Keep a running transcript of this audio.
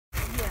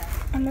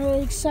I'm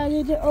really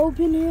excited to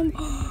open him.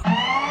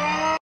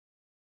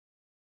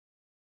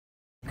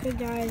 Okay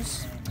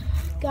guys,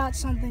 got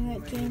something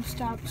at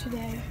GameStop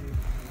today.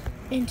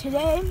 And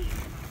today,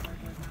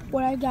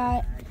 what I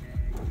got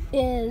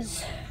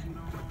is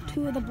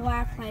 2 of the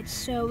black lights.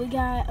 So we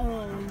got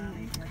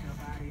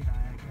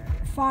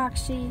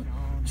Foxy.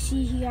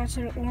 See, he got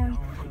an orange,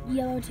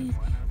 yellow tooth,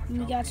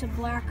 and he got a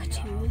black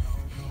tooth.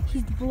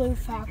 He's the blue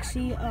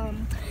Foxy.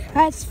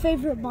 That's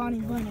favorite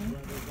Bonnie Bunny.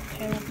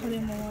 Okay, we'll put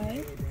him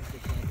away.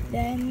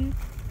 Then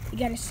you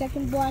got a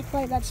second black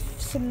light that's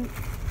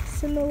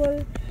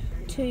similar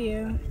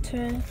to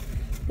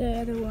the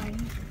other one.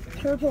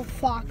 Purple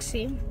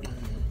Foxy.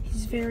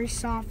 He's very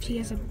soft. He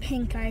has a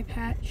pink eye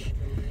patch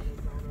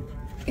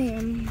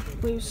and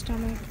blue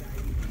stomach.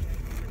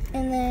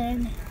 And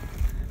then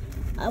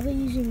I'll be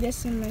using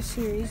this in my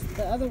series.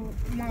 The other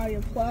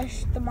Mario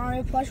plush. The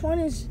Mario plush one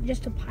is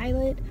just a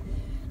pilot.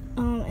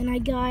 And I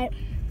got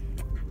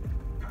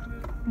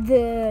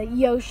the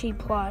Yoshi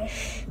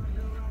plush.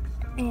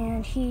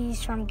 And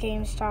he's from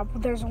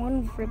GameStop. There's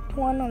one ripped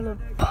one on the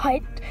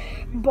butt,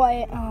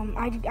 but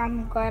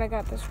I'm glad I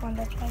got this one.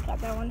 That's why I got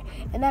that one.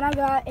 And then I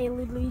got a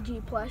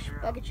Luigi plush.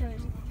 I can show you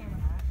the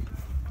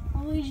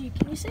camera. Luigi,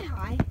 can you say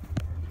hi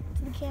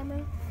to the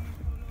camera?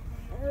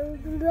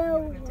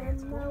 Hello,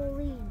 I'm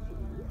Luigi.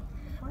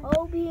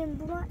 Obi and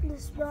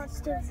Brockness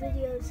Monster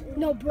videos.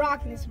 No,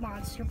 Brockness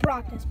Monster.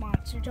 Brockness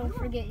Monster. Don't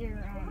forget your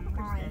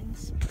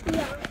lines.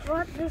 Yeah,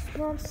 Brockness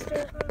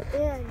Monster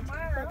and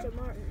Dr.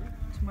 Martin.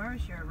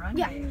 Tomorrow's your run.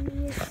 Yeah.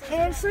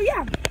 And so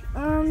yeah,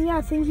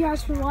 thank you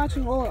guys for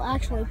watching. Well,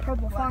 actually,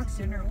 Purple Fox.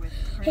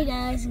 Hey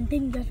guys, and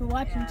thank you guys for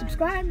watching.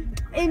 Subscribe,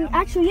 and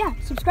actually, yeah,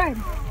 subscribe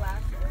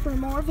for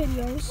more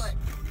videos.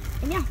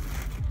 And yeah,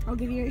 I'll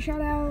give you a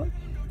shout out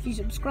if you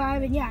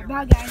subscribe. And yeah,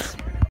 bye guys.